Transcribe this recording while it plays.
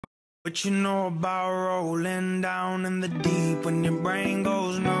What you know about rolling down in the deep? When your brain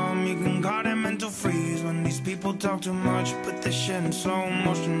goes numb, you can call it mental freeze. When these people talk too much, put this shit in slow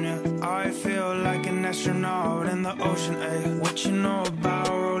motion, yeah. I feel like an astronaut in the ocean, ayy. What you know about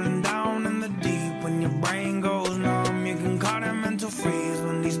rolling down in the deep? When your brain goes numb, you can call it mental freeze.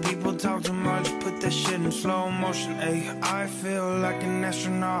 When these people talk too much, put this shit in slow motion, ayy. I feel like an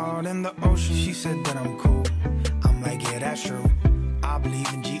astronaut in the ocean. She said that I'm cool, I'm like, yeah, that's true. I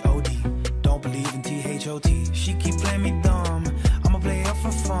believe in G-O-D, don't believe in T-H-O-T. She keep playing me dumb, I'ma play up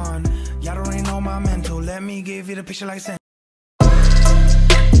for fun. Y'all don't really know my mental, let me give you the picture like saying.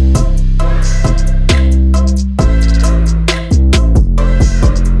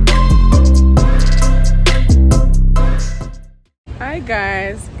 Hi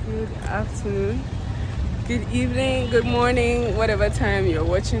guys, good afternoon, good evening, good morning, whatever time you're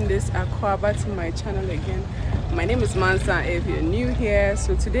watching this. Accra, back to my channel again. My name is Mansa if you're new here.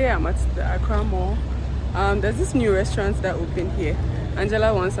 So today I'm at the Accra Mall. There's this new restaurant that opened here.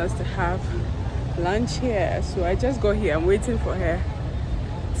 Angela wants us to have lunch here, so I just got here. I'm waiting for her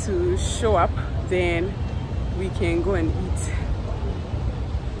to show up, then we can go and eat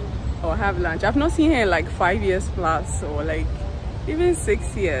or have lunch. I've not seen her in like 5 years plus, or like even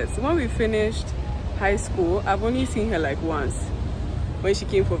 6 years. When we finished high school, I've only seen her like once when she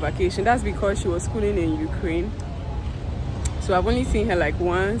came for vacation. That's because she was schooling in Ukraine, so I've only seen her like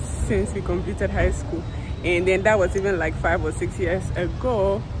once since we completed high school, and then that was even like 5 or 6 years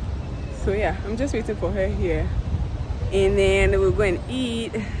ago. So yeah, I'm just waiting for her here, and then we'll go and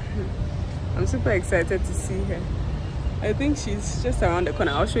eat. I'm super excited to see her. I think she's just around the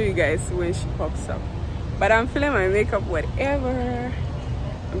corner. I'll show you guys when she pops up, but I'm feeling my makeup whatever.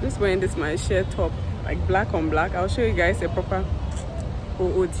 I'm just wearing this my sheer top, like black on black. I'll show you guys a proper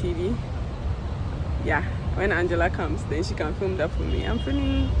OOTD. Yeah, when Angela comes, then she can film that for me. I'm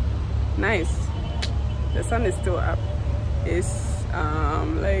feeling nice. The sun is still up. It's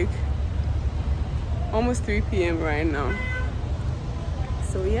like almost 3 p.m. right now.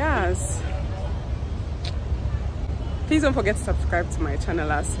 So yes, please don't forget to subscribe to my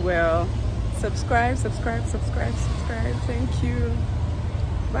channel as well. Subscribe. Thank you.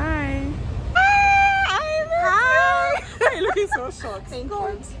 Bye. Hi. You're looking so short. Thank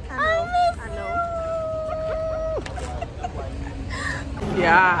you. I know.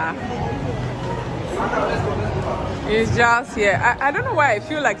 Yeah. It's just here. I don't know why I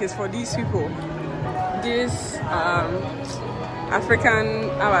feel like it's for these people. This African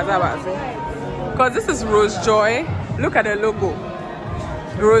because this is Rose Joy. Look at the logo.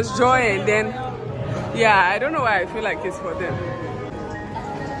 Rose Joy, and then yeah, I don't know why I feel like it's for them.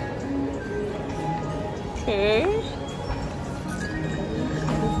 Okay.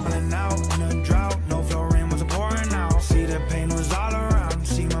 Running out in a drought, no flow rain was pouring out. See the pain was all around.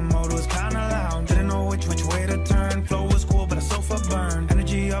 See my motor was kinda loud. Didn't know which way to turn. Flow was cool, but the sofa burned.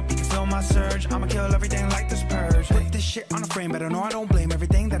 Energy up, you can feel my surge. I'ma kill everything like this purge. Put this shit on the frame, but I know I don't blame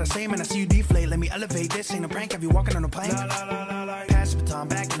everything that I say. Man, I see you deflate. Let me elevate. This ain't a prank. Have you walking on a plane? Pass the baton,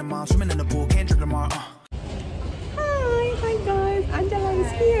 back in the mom, swimming in the pool, can't drink tomorrow. Hi guys, Angela is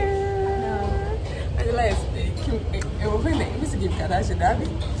here. Angela is Give Kardashian Daddy.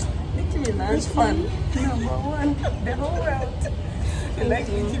 Nicki Minaj fan. Number one, the whole world. They like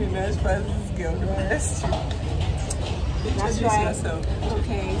Nicki Minaj fans, this girl. No, that's true. Introduce yourself.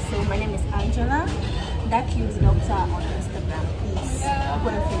 Okay, so my name is Angela. That cute doctor on Instagram, please. I'm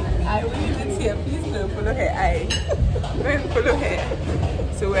gonna follow me. I will leave it here. Please don't follow her. Don't follow her.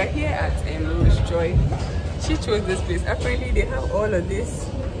 So we're here at Rose Joy. She chose this place. Apparently they have all of this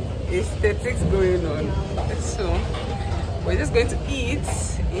aesthetics going on. So we're just going to eat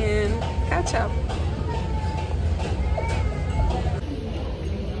and catch up.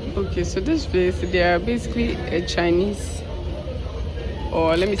 Okay, so this place, they are basically a Chinese,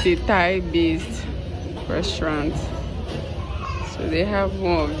 or let me say Thai-based restaurant. So they have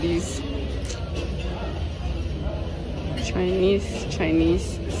one of these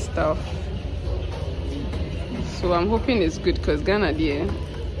Chinese stuff. So I'm hoping it's good, because Ghana there,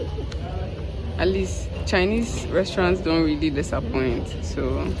 at least Chinese restaurants don't really disappoint.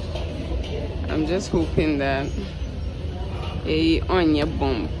 So I'm just hoping that on your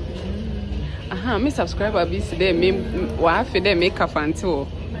bomb. Me subscriber be today me for them make a fancy.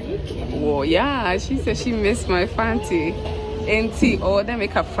 Oh yeah, she said she missed my fancy. NT or they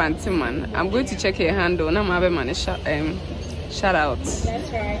make a fancy man. I'm going to check her handle. Now I'm having man shout out.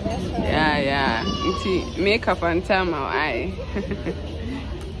 That's right. Yeah. NT make a fancy my eye.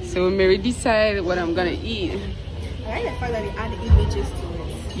 So we may decide what I'm gonna eat. I like the fact that they add images to it.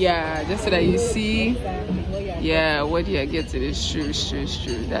 Yeah, just so that you see. Exactly what you're Yeah, what do I get to this? True.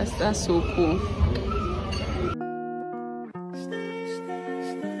 That's so cool.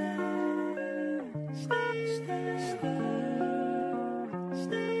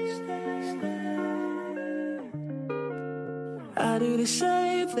 I do the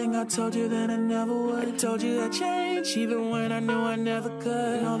same thing I told you that I never would. Told you I'd change even when I knew I never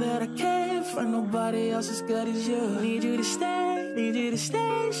could. Know that I can't find nobody else as good as you. Need you to stay.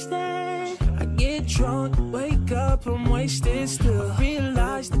 I get drunk, wake up, I'm wasted still.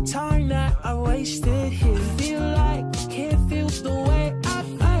 Realize the time that I wasted here. Feel like I can't feel the way I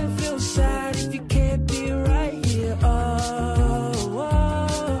feel sad if you can't be right here.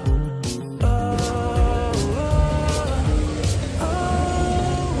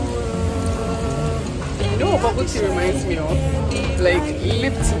 You know what bubble tea reminds me of? Like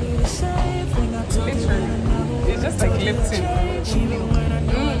Lipton. Literally. It's just like Lipton.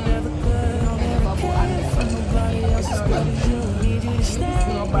 It's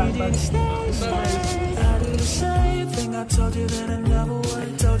not bad, but it's not I told you that I never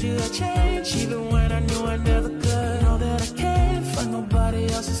would. Told you I'd change even when I knew I never could. Know that I can't find nobody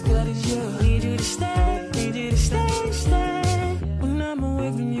else as good as you. Need you to stay. When I'm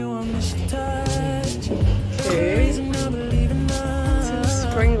away from you, I miss your touch. okay.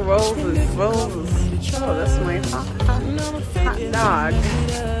 Spring roses. Oh, that's my hot dog.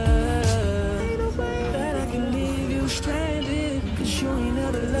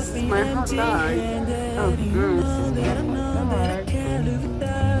 This is my hot dog. Oh,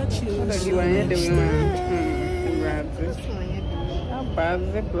 what do you want to do? Grab this. How bad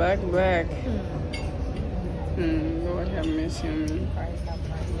is it? Black. Lord have mercy on me.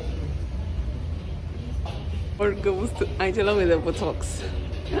 Or goes to Angela with the Botox.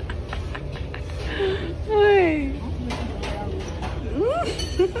 Hi.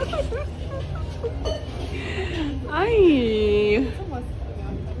 Hi.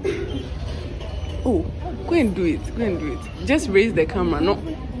 Oh, go and do it. Just raise the camera. No.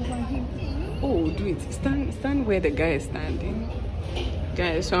 Oh, do it. Stand where the guy is standing.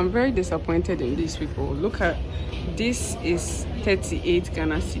 Guys, so I'm very disappointed in these people. Look at this. Is 38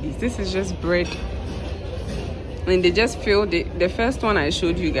 Ghana cedis. This is just bread. And they just filled the first one I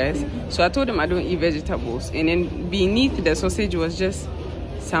showed you guys. So I told them I don't eat vegetables. And then beneath the sausage was just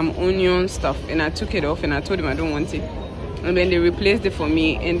some onion stuff. And I took it off and I told them I don't want it. And then they replaced it for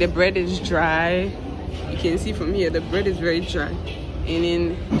me. And the bread is dry. You can see from here, the bread is very dry. And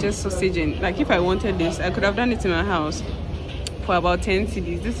then just sausage. And like if I wanted this, I could have done it in my house for about 10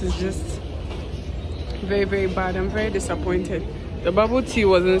 cedis. This is just very, very bad. I'm very disappointed. The bubble tea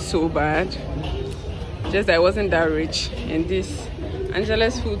wasn't so bad. Just I wasn't that rich. And this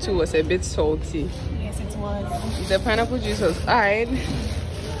Angela's food too was a bit salty. Yes, it was. The pineapple juice was alright.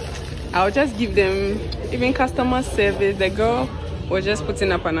 I'll just give them, even customer service, the girl was just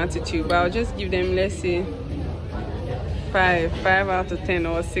putting up an attitude, but I'll just give them, let's say 5 out of 10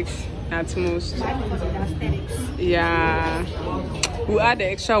 or 6 at most. Yeah, we'll add the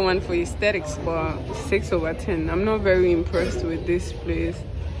extra one for aesthetics, but 6 over 10. I'm not very impressed with this place.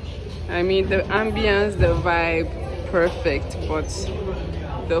 I mean, the ambience, the vibe, perfect, but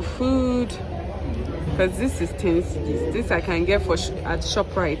the food, because this is 10 cedis. This I can get for at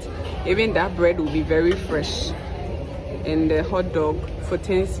ShopRite. Even that bread will be very fresh. And the hot dog for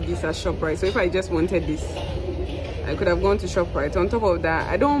 10 cedis at ShopRite. So if I just wanted this, I could have gone to ShopRite. On top of that,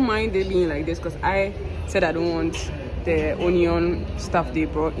 I don't mind it being like this because I said I don't want the onion stuff they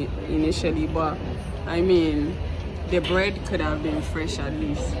brought initially. But I mean, the bread could have been fresh at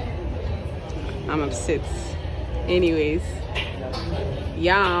least. I'm upset. Anyways,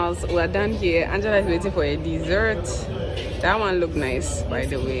 yes, we're done here. Angela is waiting for a dessert. That one looked nice, by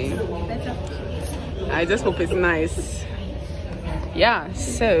the way. I just hope it's nice. Yeah,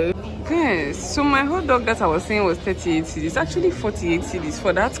 so guys, so my hot dog that I was saying was 38 cedis. It's actually 48 cedis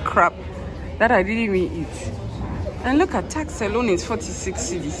for that crap that I didn't even eat. And look at tax alone is 46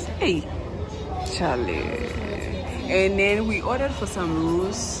 cedis. Hey, Charlie. And then we ordered for some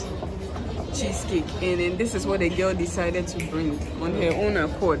rose cheesecake, and then this is what the girl decided to bring on her own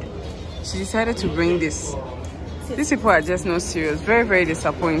accord. She decided to bring this. These people are just not serious. Very, very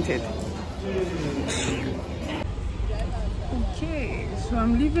disappointed. Okay, so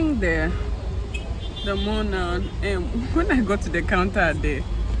I'm leaving the mall now. When I got to the counter at the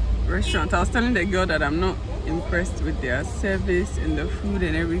restaurant, I was telling the girl that I'm not impressed with their service and the food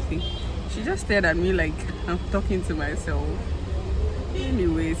and everything. She just stared at me like I'm talking to myself.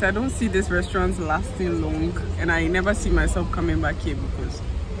 Anyways, I don't see this restaurant lasting long, and I never see myself coming back here because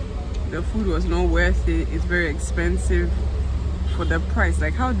the food was not worth it. It's very expensive for the price.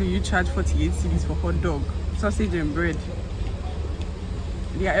 Like, how do you charge 48 cedis for hot dog? sausage and bread.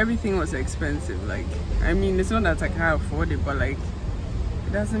 Yeah, everything was expensive. Like, I mean, it's not that I can't afford it, but like,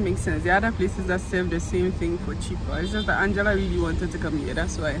 it doesn't make sense. The other places that serve the same thing for cheaper. It's just that Angela really wanted to come here.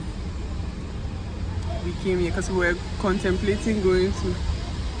 That's why we came here, because we were contemplating going to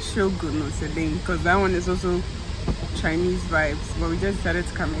Shogun or something, because that one is also Chinese vibes. But we just decided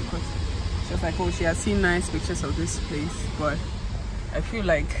to come here because she was like, oh, she has seen nice pictures of this place, but I feel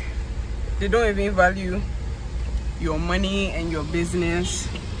like they don't even value your money and your business,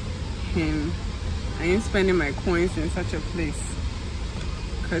 and I ain't spending my coins in such a place.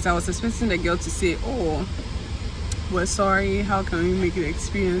 Because I was expecting the girl to say, oh, we're sorry, how can we make the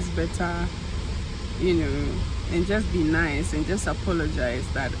experience better, you know, and just be nice and just apologize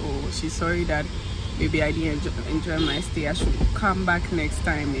that, oh, she's sorry that maybe I didn't enjoy my stay, I should come back next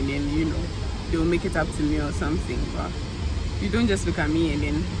time, and then, you know, they'll make it up to me or something. But you don't just look at me and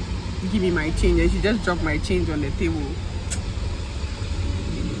then give me my change, and she just drop my change on the table.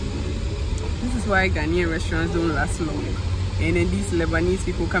 This is why Ghanaian restaurants don't last long. And then these Lebanese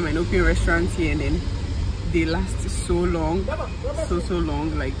people come and open restaurants here, and then they last so long, so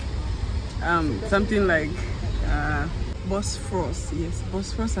long. Like something like Bosphorus. Yes,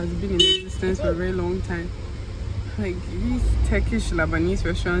 Bosphorus has been in existence for a very long time. Like, these Turkish Lebanese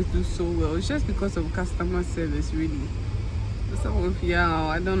restaurants do so well. It's just because of customer service, really. Some of you,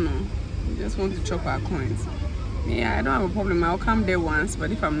 I don't know, we just want to chop our coins. Yeah, I don't have a problem. I'll come there once,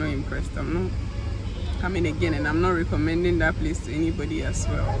 but if I'm not impressed, I'm not coming again, and I'm not recommending that place to anybody as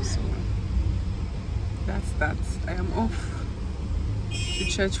well. So that's that. I am off to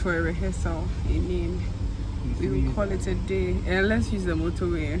church for a rehearsal, and then we will call it a day. And let's use the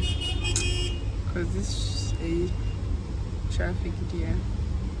motorway, because this is a traffic there.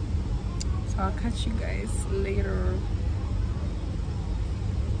 So I'll catch you guys later.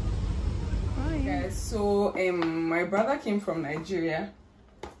 Hi guys, so my brother came from Nigeria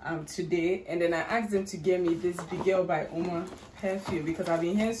today, and then I asked him to get me this Beguile by Oma Perfume, because I've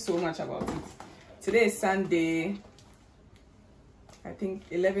been hearing so much about it. Today is Sunday, I think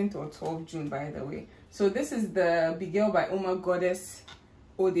 11th or 12th June, by the way. So this is the Beguile by Oma Goddess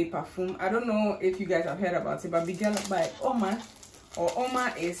Eau de Parfum. I don't know if you guys have heard about it, but Beguile by Oma, or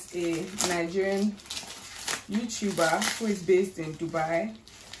Oma, is a Nigerian YouTuber who is based in Dubai.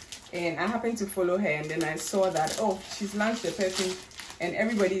 And I happened to follow her, and then I saw that, oh, she's launched a perfume and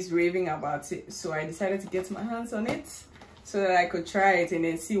everybody's raving about it. So I decided to get my hands on it so that I could try it and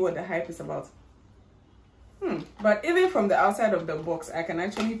then see what the hype is about. But even from the outside of the box, I can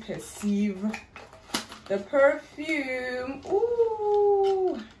actually perceive the perfume.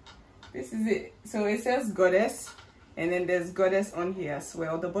 Ooh, this is it. So it says Goddess, and then there's Goddess on here as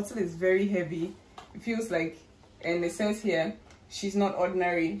well. The bottle is very heavy. It feels like, and it says here, she's not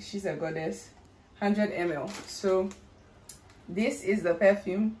ordinary, she's a goddess. 100 ml. So this is the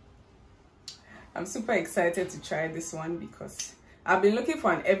perfume. I'm super excited to try this one because I've been looking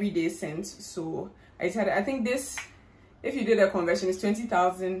for an everyday scent. So I decided, I think this, if you did a conversion, is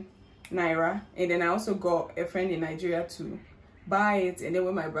 20,000 naira. And then I also got a friend in Nigeria to buy it, and then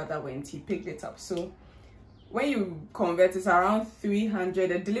when my brother went, he picked it up. So when you convert, it's around 300.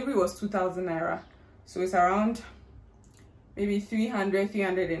 The delivery was 2,000 naira, so it's around maybe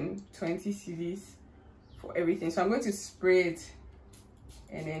 320 cedis for everything. So I'm going to spray it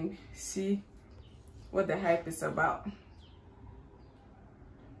and then see what the hype is about.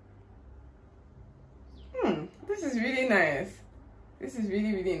 This is really nice. This is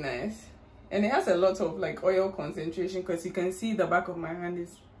really nice, and it has a lot of like oil concentration, because you can see the back of my hand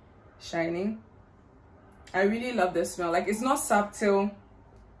is shining. I really love the smell. Like, it's not subtle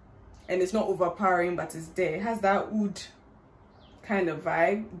and it's not overpowering, but it's there. It has that wood kind of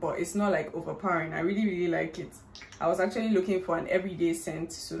vibe, but it's not like overpowering. I really like it. I was actually looking for an everyday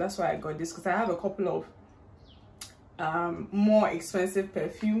scent, so that's why I got this, because I have a couple of more expensive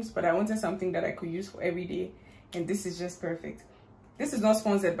perfumes, but I wanted something that I could use for every day, and this is just perfect. This is not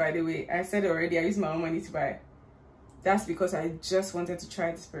sponsored, by the way. I said already, I used my own money to buy it. That's because I just wanted to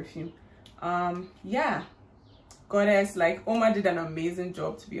try this perfume. Yeah, Goddess, like, Oma did an amazing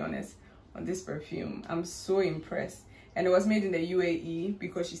job, to be honest, on this perfume. I'm so impressed. And it was made in the UAE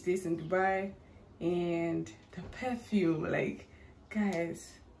because she stays in Dubai. And the perfume, like, guys,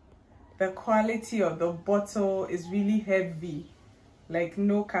 the quality of the bottle is really heavy. Like,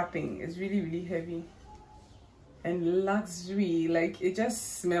 no capping. It's really heavy. And luxury, like, it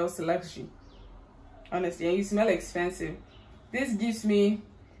just smells luxury, honestly. And you smell expensive. This gives me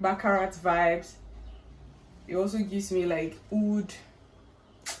Baccarat vibes. It also gives me like oud.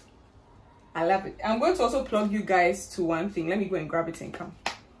 I love it. I'm going to also plug you guys to one thing. Let me go and grab it and come.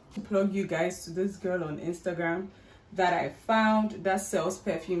 plug you guys to this girl on Instagram that I found that sells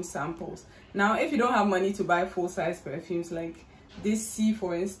perfume samples. Now, if you don't have money to buy full-size perfumes, like this C,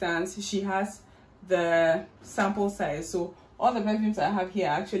 for instance, she has the sample size. So all the perfumes I have here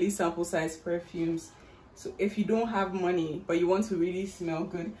are actually sample size perfumes. So if you don't have money but you want to really smell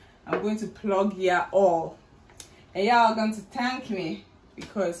good, I'm going to plug ya all, and y'all are going to thank me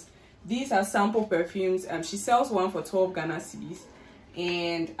because these are sample perfumes. She sells one for 12 Ghana cedis,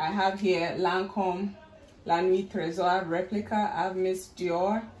 and I have here Lancome La Nuit Trésor replica. I have Miss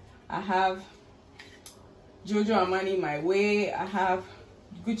Dior, I have Giorgio Armani My Way, I have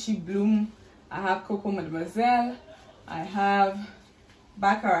Gucci Bloom, I have Coco Mademoiselle, I have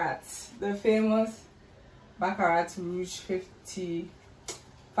Baccarat, the famous Baccarat Rouge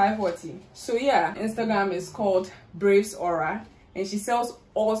 540. So yeah, Instagram is called Braves Aura, and she sells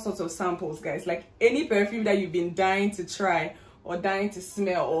all sorts of samples, guys. Like any perfume that you've been dying to try or dying to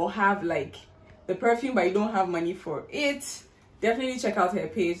smell, or have like the perfume but you don't have money for it, definitely check out her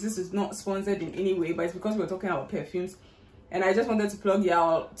page. This is not sponsored in any way, but it's because we're talking about perfumes, and I just wanted to plug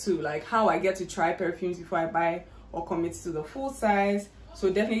y'all to like how I get to try perfumes before I buy or commit to the full size. So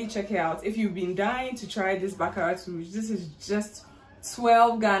definitely check it out if you've been dying to try this Baccarat Rouge. This is just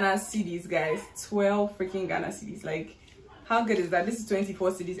 12 Ghana cedis, guys. 12 freaking Ghana cedis. Like, how good is that? This is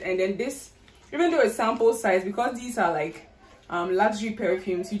 24 cedis. And then this, even though it's sample size, because these are like luxury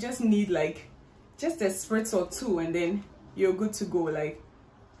perfumes, you just need like just a spritz or two, and then you're good to go. Like,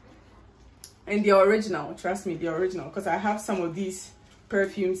 and the original, trust me, the original, because I have some of these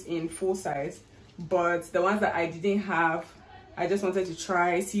perfumes in full size, but the ones that I didn't have, I just wanted to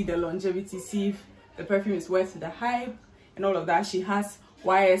try, see the longevity, see if the perfume is worth the hype and all of that. She has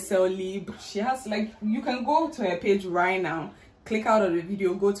YSL Lib. She has, like, you can go to her page right now, click out of the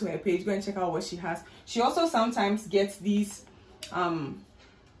video, go to her page, go and check out what she has. She also sometimes gets these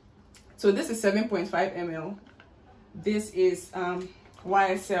so this is 7.5 ml. This is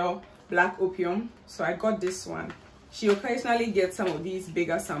YSL Black Opium. So I got this one. She occasionally gets some of these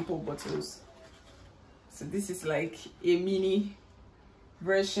bigger sample bottles. So this is like a mini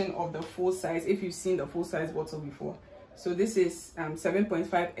version of the full size, if you've seen the full size bottle before. So this is 7.5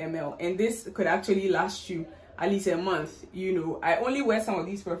 ml, and this could actually last you at least a month. You know, I only wear some of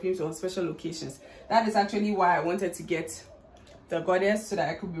these perfumes on special occasions. That is actually why I wanted to get the Goddess, so that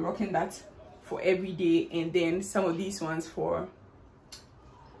I could be rocking that for every day, and then some of these ones for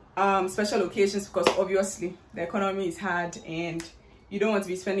special occasions, because obviously the economy is hard and you don't want to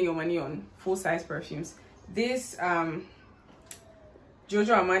be spending your money on full-size perfumes. This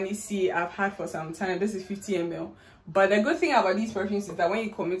Giorgio Armani C I've had for some time. This is 50 ml. But the good thing about these perfumes is that when you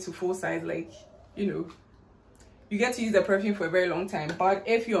commit to full size, like, you know, you get to use the perfume for a very long time. But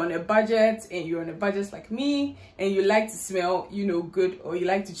if you're on a budget, and you're on a budget like me, and you like to smell, you know, good, or you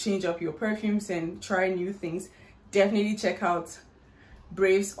like to change up your perfumes and try new things, definitely check out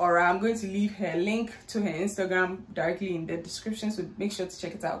Braves Aura. I'm going to leave her link to her Instagram directly in the description, so make sure to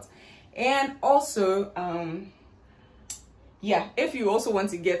check it out. And also yeah, if you also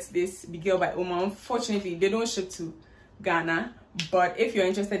want to get this Beguile by Oma, unfortunately they don't ship to Ghana, but if you're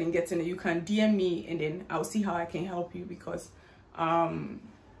interested in getting it, you can DM me, and then I'll see how I can help you, because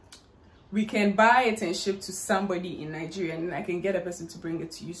we can buy it and ship to somebody in Nigeria, and I can get a person to bring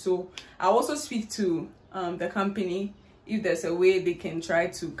it to you. So I'll also speak to the company if there's a way they can try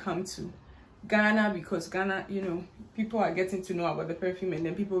to come to Ghana, because Ghana, you know, people are getting to know about the perfume, and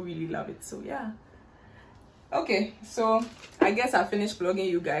then people really love it. So yeah. Okay, so I guess I finished vlogging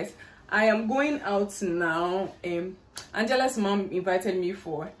you guys. I am going out now. Angela's mom invited me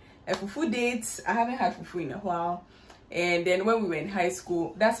for a fufu date. I haven't had fufu in a while. And then when we were in high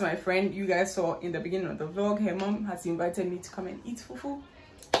school, that's my friend you guys saw in the beginning of the vlog. Her mom has invited me to come and eat fufu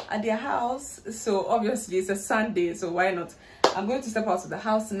at their house. So obviously it's a Sunday, so why not? I'm going to step out of the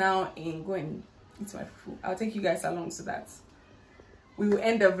house now and go and eat my fufu. I'll take you guys along so that we will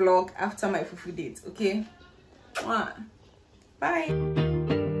end the vlog after my fufu date, okay? Bye.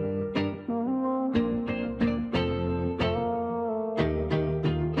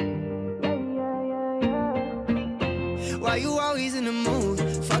 Why you always in the mood?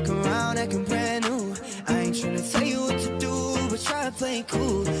 Fuck around, acting brand new. I ain't tryna tell you what to do, but try to play it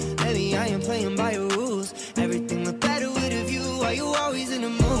cool. Baby, I ain't playing by your rules. Everything look better with a view. Why you always in the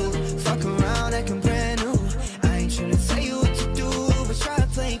mood? Fuck around, acting brand new. I ain't tryna tell you what to do, but try to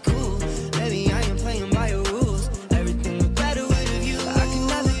play it cool. Baby, I ain't playing by your rules. Everything look better with a view. I can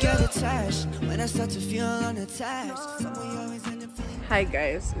never get attached when I start to feel unattached. Hi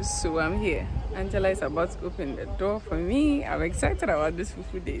guys, so I'm here. Angela is about to open the door for me. I'm excited about this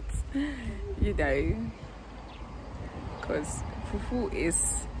fufu date. You know, because fufu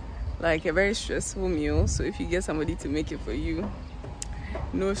is like a very stressful meal. So if you get somebody to make it for you,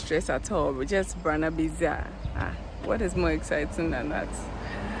 no stress at all, but just brana bizarre. What is more exciting than that?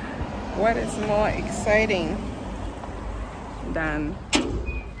 What is more exciting than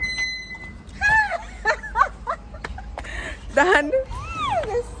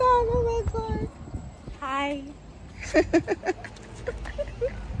The song, oh my god. Hi.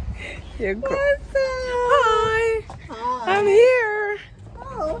 Here go. What's up? Hi. Hi. I'm here.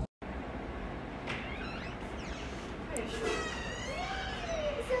 Oh.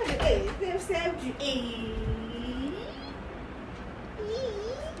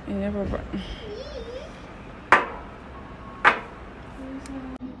 You never brought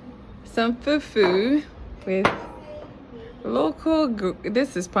some fufu with local.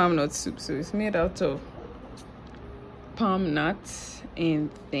 This is palm nut soup, so it's made out of palm nuts, and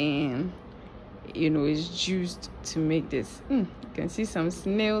then it's juiced to make this. You can see some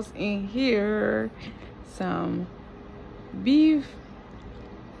snails in here, some beef,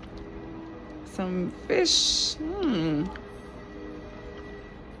 some fish, some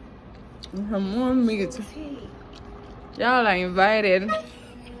more meat. Y'all are invited.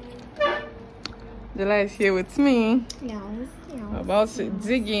 Jella is here with me. I'm about to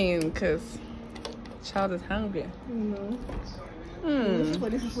dig in because child is hungry.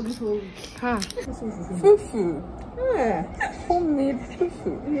 Fufu. Yeah. Homemade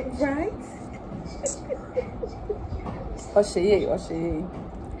fufu. Right? Osheye.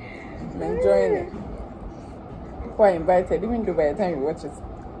 I'm enjoying it. Quite invited, even though by the time you watch it.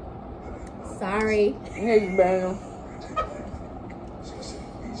 Sorry. Yeah, you better.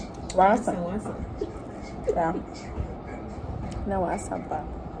 What's up? Yeah. Now what's up?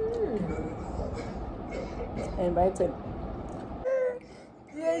 Invited.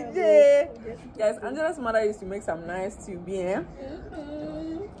 Yeah. Guys, Angela's mother used to make some nice stew,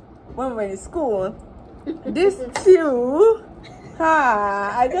 when we were in school. This stew,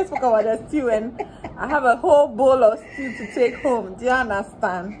 I just forgot about the stew, and I have a whole bowl of stew to take home. Do you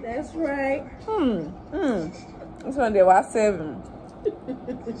understand? That's right. This one they were serving.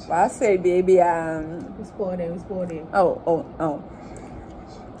 I say, baby, We spoiled it.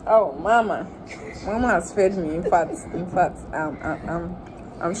 Oh, mama has fed me. In fact,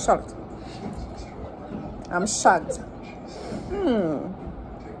 I'm shocked. That's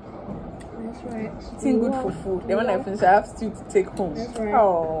right. Eating good for food. Then when I finish, I have stew to take home. That's right.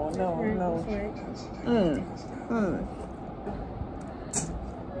 Oh no.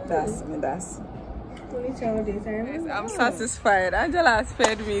 That's me. I'm satisfied. Angela has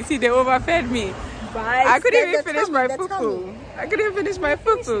fed me. See, they overfed me. I couldn't even finish my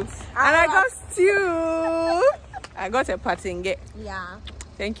fufu. And I got stew. I got a patinge. Yeah.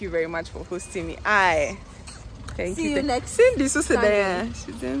 Thank you very much for hosting me. Thank See you. you next Cindy Sunday.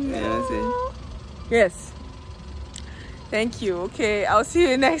 Yes. Thank you. Okay, I'll see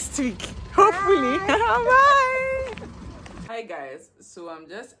you next week. Hopefully. Bye. Hi guys. So I'm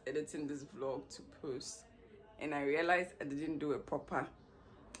just editing this vlog to post, and I realized I didn't do a proper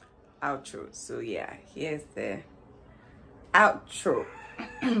outro. So yeah, here's the outro.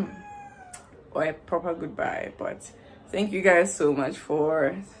 Or a proper goodbye. But thank you guys so much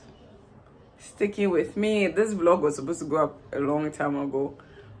for sticking with me. This vlog was supposed to go up a long time ago,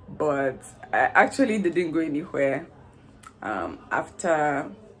 but I actually didn't go anywhere after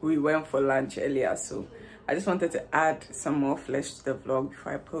we went for lunch earlier, so I just wanted to add some more flesh to the vlog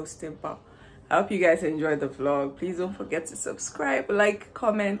before I post it. But I hope you guys enjoyed the vlog. Please don't forget to subscribe, like,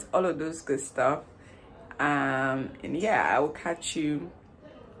 comment, all of those good stuff. And yeah, I will catch you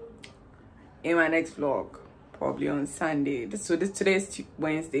in my next vlog, probably on Sunday. Today is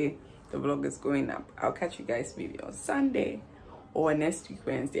Wednesday. The vlog is going up. I'll catch you guys maybe on Sunday or next week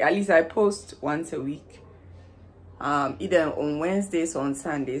Wednesday. At least I post once a week, either on Wednesdays or on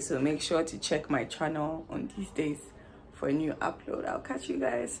Sundays. So make sure to check my channel on these days for a new upload. I'll catch you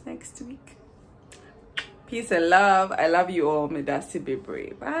guys next week. Peace and love. I love you all. May that be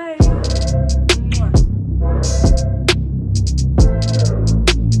brave. Bye.